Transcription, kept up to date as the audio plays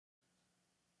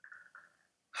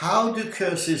How do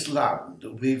curses land?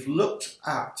 We've looked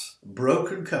at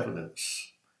broken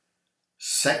covenants,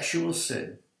 sexual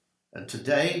sin, and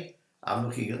today I'm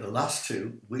looking at the last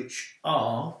two, which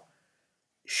are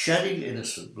shedding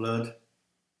innocent blood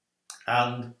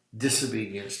and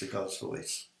disobedience to God's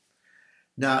voice.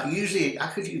 Now, usually I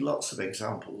could use lots of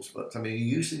examples, but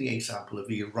using the example of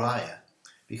Uriah,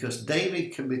 because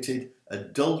David committed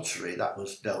adultery. That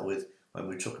was dealt with when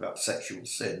we talk about sexual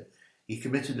sin. He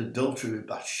committed adultery with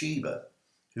Bathsheba,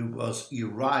 who was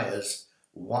Uriah's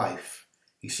wife.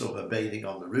 He saw her bathing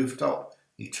on the rooftop.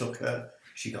 He took her,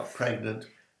 she got pregnant,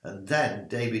 and then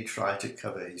David tried to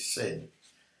cover his sin.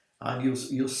 And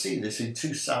you'll see this in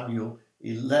 2 Samuel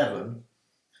 11,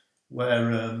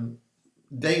 where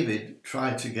David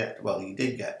tried to he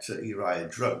did get Uriah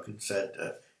drunk and said,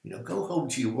 go home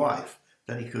to your wife.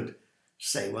 Then he could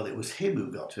say, well, it was him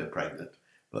who got her pregnant.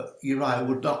 But Uriah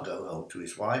would not go home to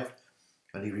his wife,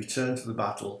 and he returned to the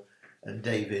battle, and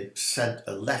David sent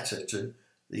a letter to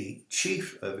the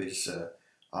chief of his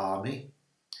army,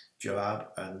 Joab,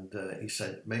 and he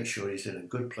said, make sure he's in a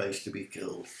good place to be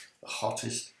killed, the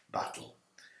hottest battle,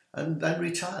 and then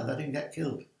retire, let him get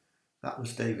killed. That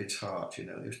was David's heart, It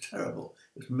was terrible.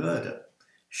 It was murder,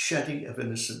 shedding of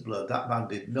innocent blood. That man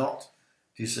did not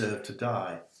deserve to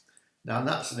die. Now,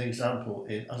 that's an example,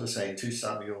 in 2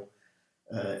 Samuel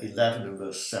 11 and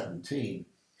verse 17.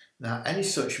 Now, any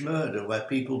such murder where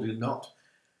people do not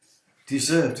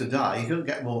deserve to die, you don't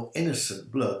get more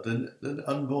innocent blood than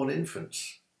unborn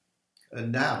infants.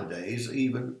 And nowadays,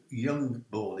 even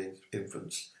young-born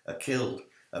infants are killed,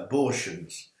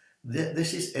 abortions.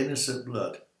 This is innocent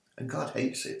blood, and God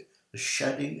hates it. The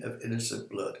shedding of innocent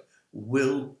blood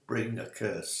will bring a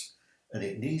curse, and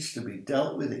it needs to be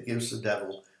dealt with. It gives the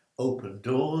devil open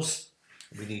doors.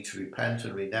 We need to repent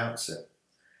and renounce it.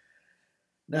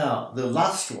 Now, the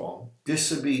last one,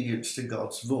 disobedience to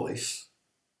God's voice.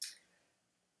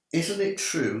 Isn't it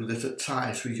true that at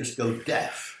times we just go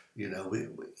deaf?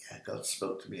 God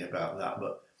spoke to me about that,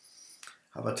 but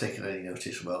have I taken any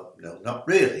notice? Well, no, not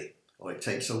really. Or it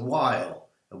takes a while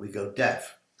and we go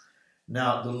deaf.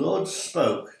 Now, the Lord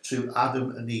spoke to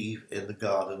Adam and Eve in the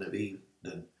Garden of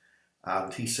Eden,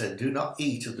 and he said, do not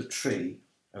eat of the tree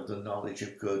of the knowledge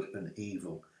of good and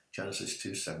evil, Genesis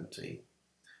 2:17.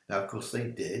 Now, of course, they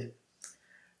did,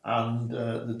 and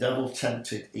the devil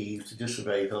tempted Eve to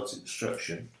disobey God's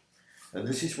instruction, and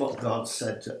this is what God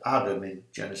said to Adam in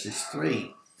Genesis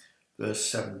 3, verse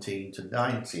 17 to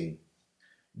 19.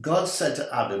 God said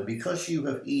to Adam, because you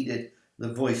have heeded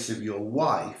the voice of your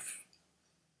wife,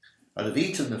 and have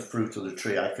eaten the fruit of the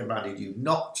tree I commanded you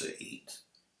not to eat,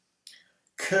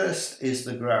 cursed is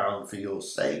the ground for your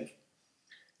sake.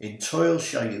 In toil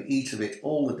shall you eat of it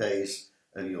all the days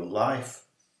of your life,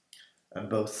 and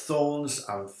both thorns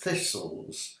and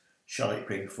thistles shall it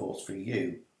bring forth for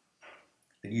you.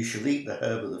 And you shall eat the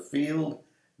herb of the field,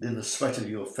 and in the sweat of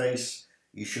your face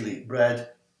you shall eat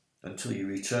bread until you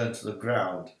return to the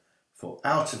ground. For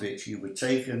out of it you were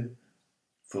taken,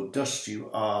 for dust you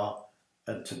are,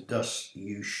 and to dust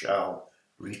you shall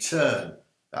return.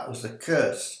 That was the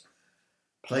curse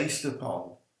placed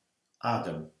upon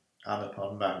Adam and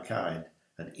upon mankind.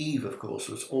 And Eve, of course,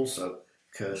 was also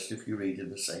cursed, if you read in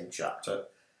the same chapter,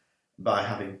 by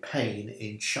having pain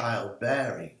in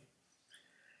childbearing.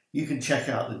 You can check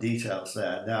out the details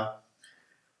there. Now,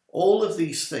 all of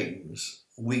these things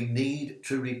we need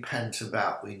to repent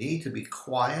about. We need to be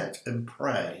quiet and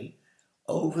pray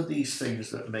over these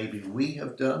things that maybe we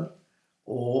have done,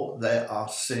 or there are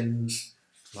sins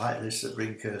like this that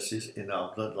bring curses in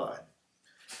our bloodline.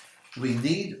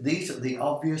 These are the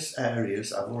obvious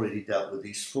areas. I've already dealt with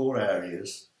these 4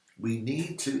 areas. We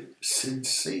need to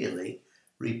sincerely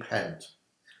repent.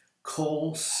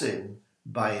 Call sin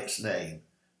by its name.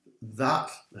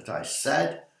 That I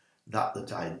said,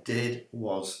 that I did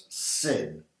was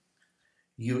sin.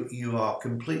 You are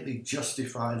completely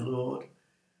justified, Lord,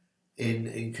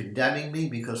 in condemning me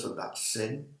because of that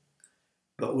sin.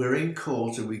 But we're in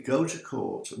court, and we go to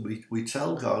court, and we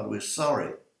tell God we're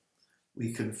sorry.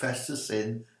 We confess the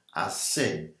sin as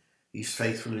sin. He's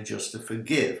faithful and just to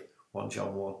forgive, 1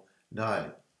 John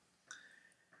 1:9.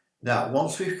 Now,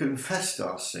 once we've confessed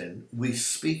our sin, we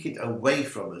speak it away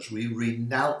from us. We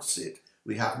renounce it.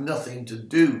 We have nothing to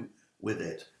do with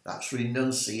it. That's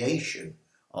renunciation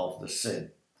of the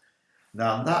sin.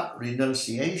 Now, that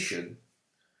renunciation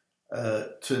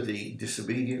to the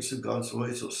disobedience of God's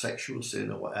voice, or sexual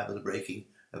sin, or whatever, the breaking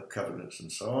of covenants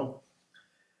and so on,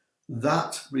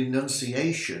 that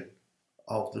renunciation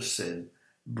of the sin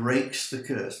breaks the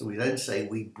curse. We then say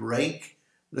we break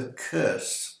the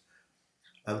curse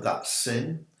of that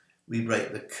sin. We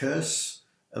break the curse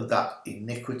of that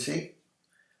iniquity,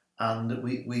 and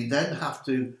we then have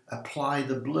to apply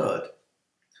the blood.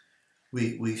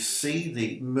 We see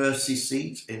the mercy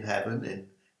seat in heaven,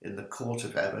 in the court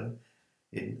of heaven,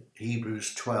 in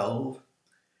Hebrews 12.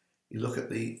 You look at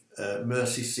the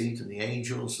mercy seat and the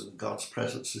angels and God's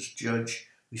presence as judge.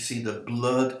 We see the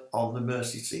blood on the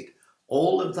mercy seat.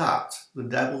 All of that, the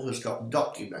devil has got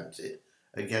documented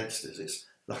against us. It's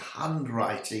the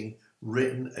handwriting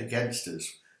written against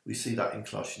us. We see that in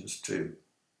Colossians 2.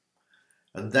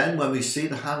 And then when we see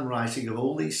the handwriting of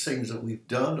all these things that we've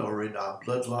done or in our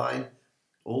bloodline,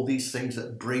 all these things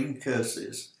that bring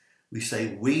curses, we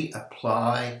say we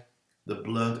apply the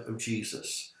blood of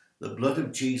Jesus. The blood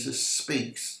of Jesus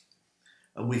speaks.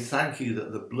 And we thank you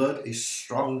that the blood is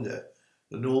stronger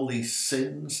than all these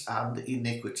sins and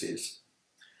iniquities.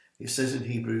 It says in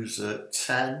Hebrews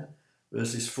 10,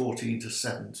 verses 14 to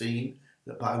 17,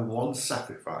 that by one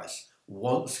sacrifice,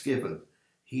 once given,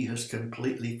 he has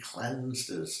completely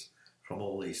cleansed us from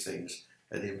all these things.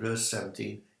 And in verse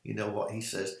 17, you know what he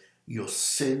says? Your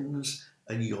sins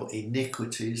and your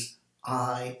iniquities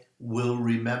I will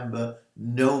remember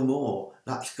no more.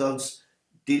 That's God's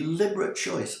deliberate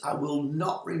choice. I will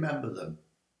not remember them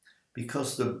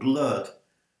because the blood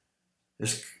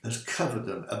has covered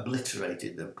them,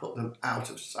 obliterated them, put them out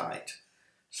of sight.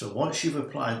 So once you've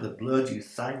applied the blood, you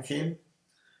thank him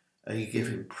and you give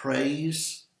him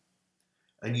praise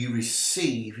and you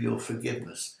receive your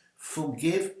forgiveness.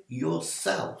 Forgive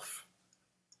yourself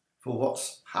for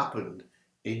what's happened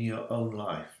in your own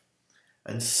life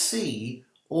and see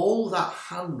all that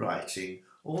handwriting,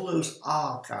 all those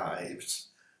archives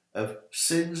of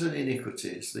sins and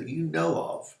iniquities that you know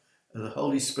of and the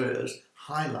Holy Spirit has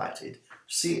highlighted.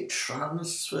 See it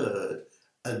transferred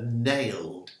and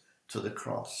nailed to the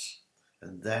cross,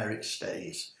 and there it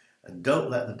stays. And don't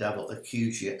let the devil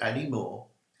accuse you anymore.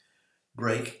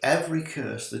 Break every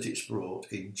curse that it's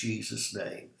brought in Jesus'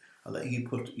 name. I'll let you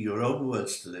put your own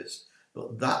words to this,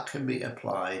 but that can be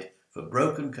applied for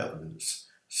broken covenants,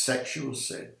 sexual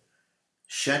sin,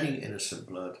 shedding innocent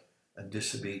blood, and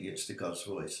disobedience to God's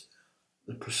voice.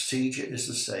 The procedure is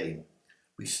the same.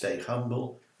 We stay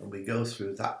humble and we go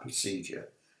through that procedure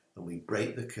and we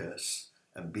break the curse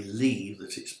and believe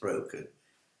that it's broken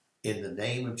in the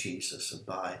name of Jesus and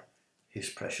by his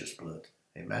precious blood.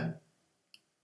 Amen.